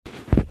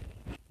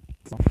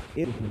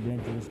It's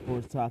adventure,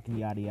 sports talk, and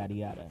yada yada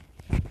yada.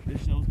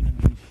 This show's gonna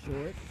be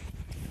short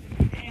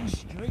and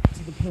straight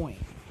to the point.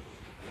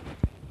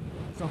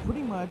 So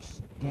pretty much,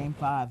 Game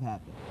 5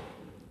 happened.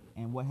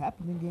 And what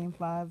happened in Game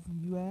 5,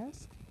 you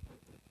ask?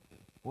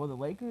 Well, the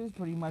Lakers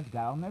pretty much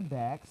got on their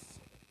backs,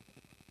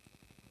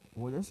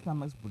 or their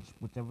stomachs,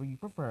 whichever you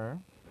prefer,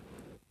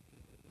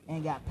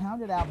 and got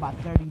pounded out by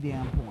 30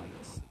 damn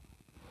points.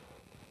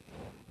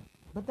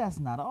 But that's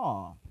not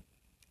all.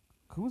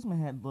 Kuzma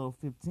had little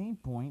 15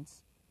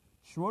 points.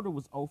 Schroeder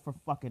was 0 for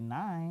fucking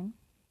 9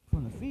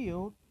 from the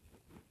field.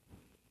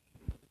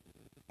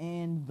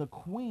 And the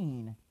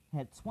Queen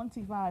had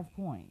 25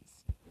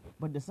 points,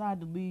 but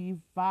decided to leave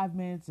 5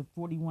 minutes and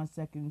 41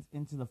 seconds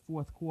into the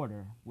fourth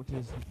quarter, which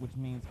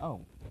means,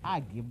 oh,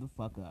 I give the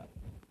fuck up.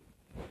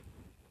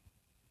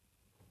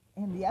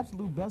 And the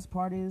absolute best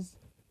part is,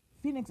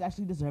 Phoenix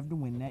actually deserved to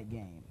win that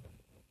game.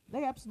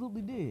 They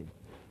absolutely did.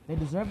 They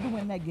deserved to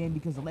win that game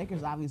because the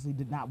Lakers obviously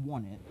did not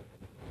want it.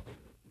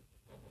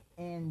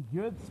 And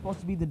you're supposed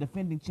to be the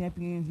defending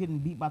champions getting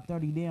beat by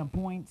 30 damn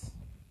points.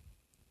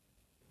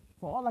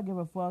 For all I give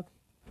a fuck,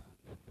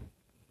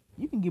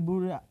 you can get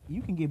booted out.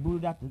 You can get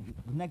booted out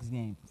the next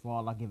game. For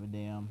all I give a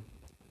damn,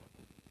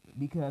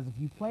 because if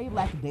you play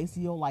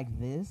lackadaisical like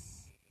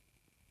this,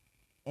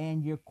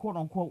 and your quote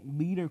unquote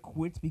leader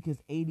quits because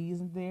AD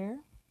isn't there,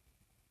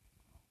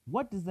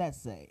 what does that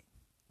say?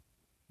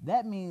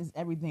 That means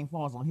everything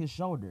falls on his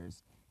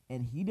shoulders,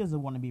 and he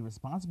doesn't want to be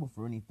responsible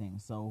for anything.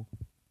 So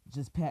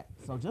just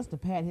to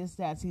pad his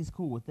stats, he's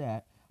cool with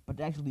that. But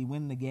to actually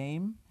win the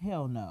game,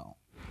 hell no.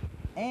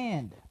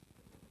 And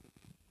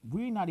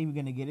we're not even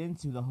going to get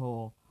into the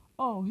whole,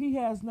 oh, he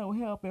has no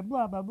help and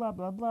blah, blah, blah,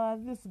 blah, blah,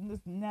 this and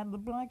that.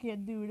 LeBron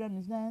can't do it,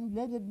 understand?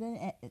 Blah, blah,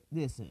 blah.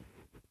 Listen,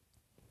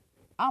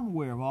 I'm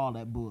aware of all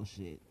that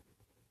bullshit.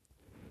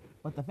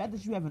 But the fact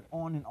that you have an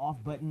on and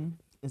off button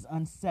is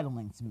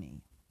unsettling to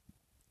me.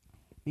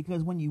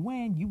 Because when you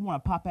win, you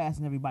want to pop ass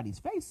in everybody's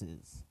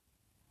faces.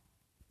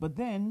 But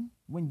then,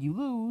 when you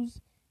lose,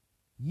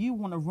 you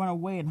want to run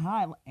away and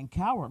hide and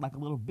cower like a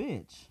little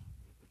bitch.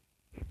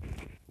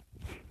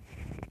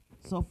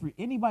 So for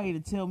anybody to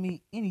tell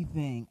me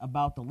anything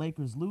about the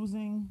Lakers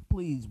losing,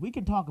 please, we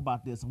can talk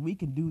about this and we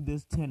can do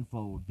this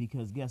tenfold,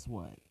 because guess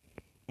what?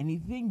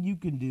 Anything you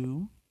can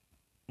do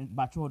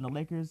by trolling the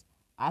Lakers,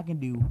 I can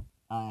do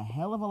a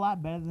hell of a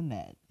lot better than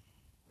that.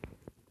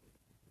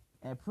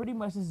 And pretty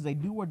much this is a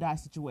do or die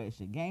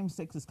situation. Game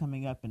 6 is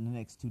coming up in the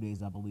next 2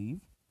 days, I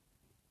believe.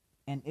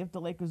 And if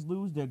the Lakers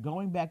lose, they're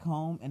going back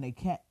home in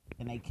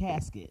a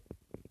casket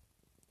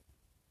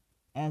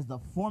as the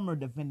former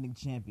defending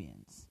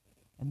champions.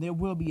 And there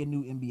will be a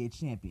new NBA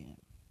champion.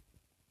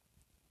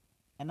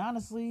 And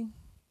honestly,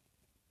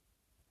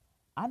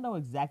 I know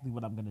exactly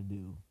what I'm going to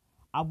do.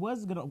 I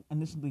was going to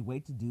initially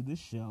wait to do this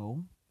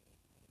show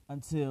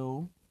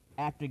until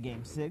after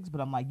Game 6,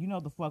 but I'm like, you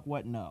know the fuck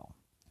what? No.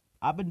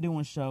 I've been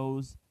doing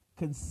shows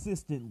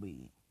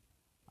consistently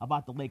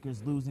about the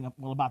Lakers losing,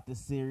 well, about this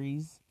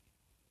series,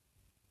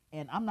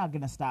 and I'm not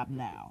going to stop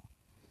now.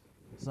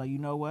 So you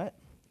know what?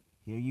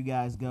 Here you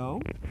guys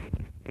go.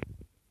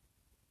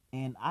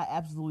 And I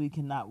absolutely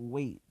cannot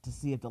wait to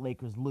see if the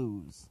Lakers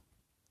lose.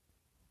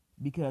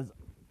 Because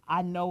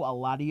I know a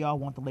lot of y'all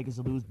want the Lakers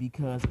to lose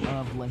because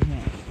of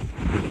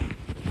LaHim.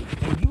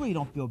 And you really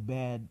don't feel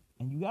bad.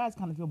 And you guys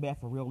kind of feel bad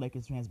for real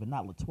Lakers fans, but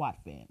not LaTwat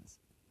fans.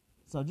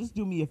 So just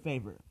do me a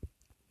favor.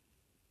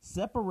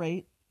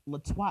 Separate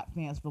LaTwat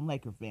fans from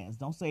Laker fans.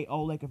 Don't say,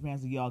 oh, Laker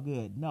fans are y'all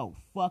good. No,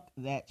 fuck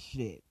that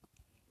shit.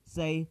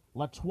 Say,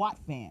 LaTwat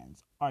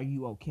fans, are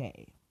you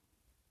okay?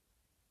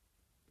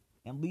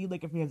 And leave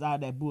Laker fans out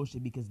of that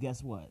bullshit, because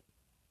guess what?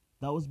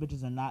 Those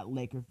bitches are not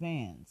Laker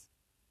fans.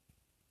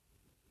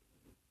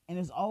 And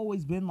it's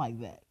always been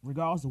like that,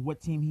 regardless of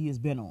what team he has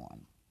been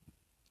on.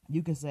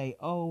 You can say,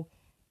 oh,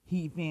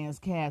 Heat fans,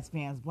 Cavs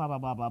fans, blah, blah,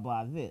 blah, blah,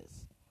 blah,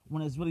 this.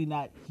 When it's really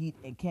not Heat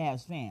and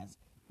Cavs fans.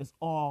 It's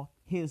all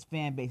his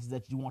fan bases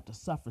that you want to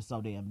suffer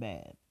so damn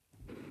bad.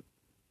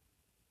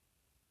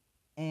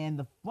 And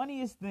the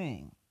funniest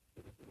thing,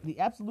 the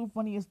absolute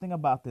funniest thing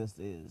about this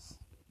is,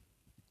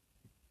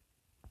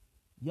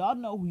 y'all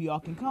know who y'all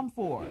can come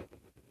for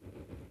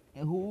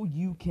and who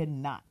you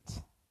cannot.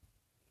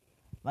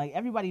 Like,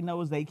 everybody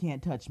knows they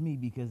can't touch me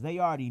because they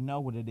already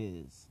know what it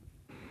is.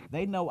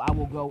 They know I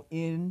will go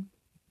in,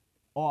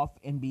 off,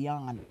 and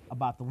beyond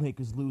about the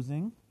Lakers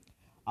losing.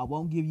 I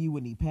won't give you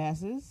any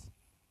passes.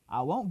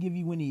 I won't give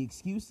you any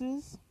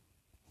excuses.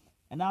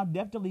 And I'll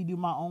definitely do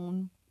my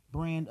own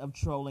brand of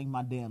trolling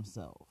my damn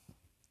self.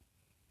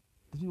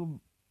 Because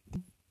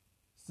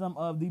some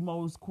of the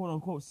most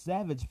quote-unquote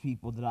savage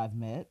people that I've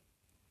met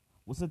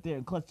will sit there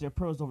and clutch their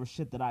pearls over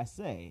shit that I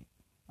say.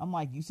 I'm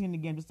like, you seen the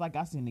game just like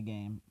I seen the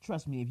game.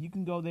 Trust me, if you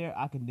can go there,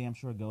 I can damn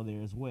sure go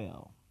there as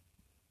well.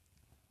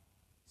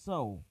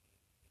 So,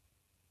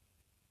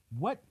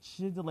 what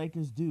should the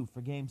Lakers do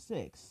for Game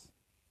 6?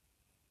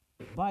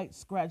 Bite,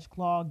 scratch,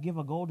 claw, give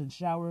a golden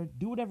shower,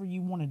 do whatever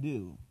you want to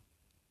do.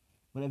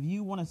 But if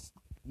you want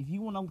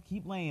to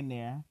keep laying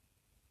there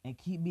and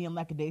keep being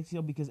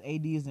lackadaisical because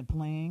AD isn't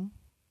playing,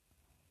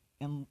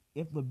 And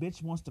if the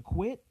bitch wants to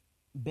quit,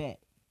 bet.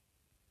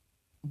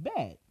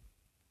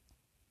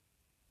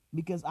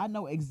 Because I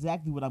know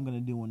exactly what I'm going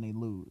to do when they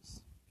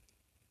lose.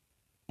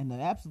 And the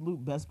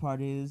absolute best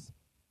part is,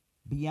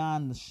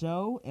 beyond the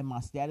show and my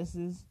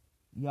statuses,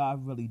 y'all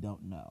really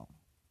don't know.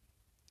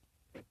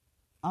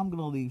 I'm going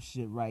to leave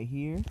shit right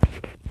here.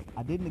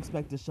 I didn't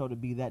expect the show to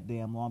be that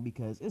damn long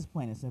because it's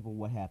plain and simple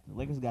what happened. The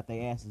Lakers got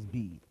their asses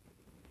beat.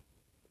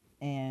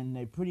 And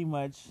they pretty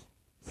much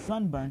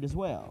sunburned as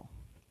well.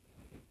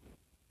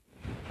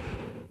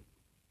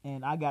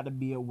 And I got to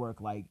be at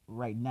work like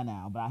right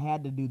now. But I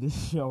had to do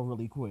this show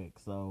really quick.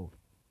 So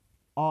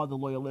all the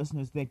loyal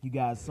listeners, thank you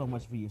guys so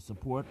much for your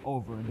support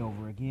over and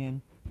over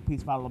again.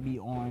 Please follow me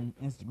on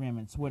Instagram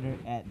and Twitter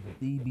at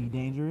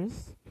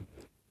TheBeDangerous.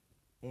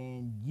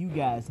 And you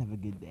guys have a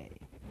good day.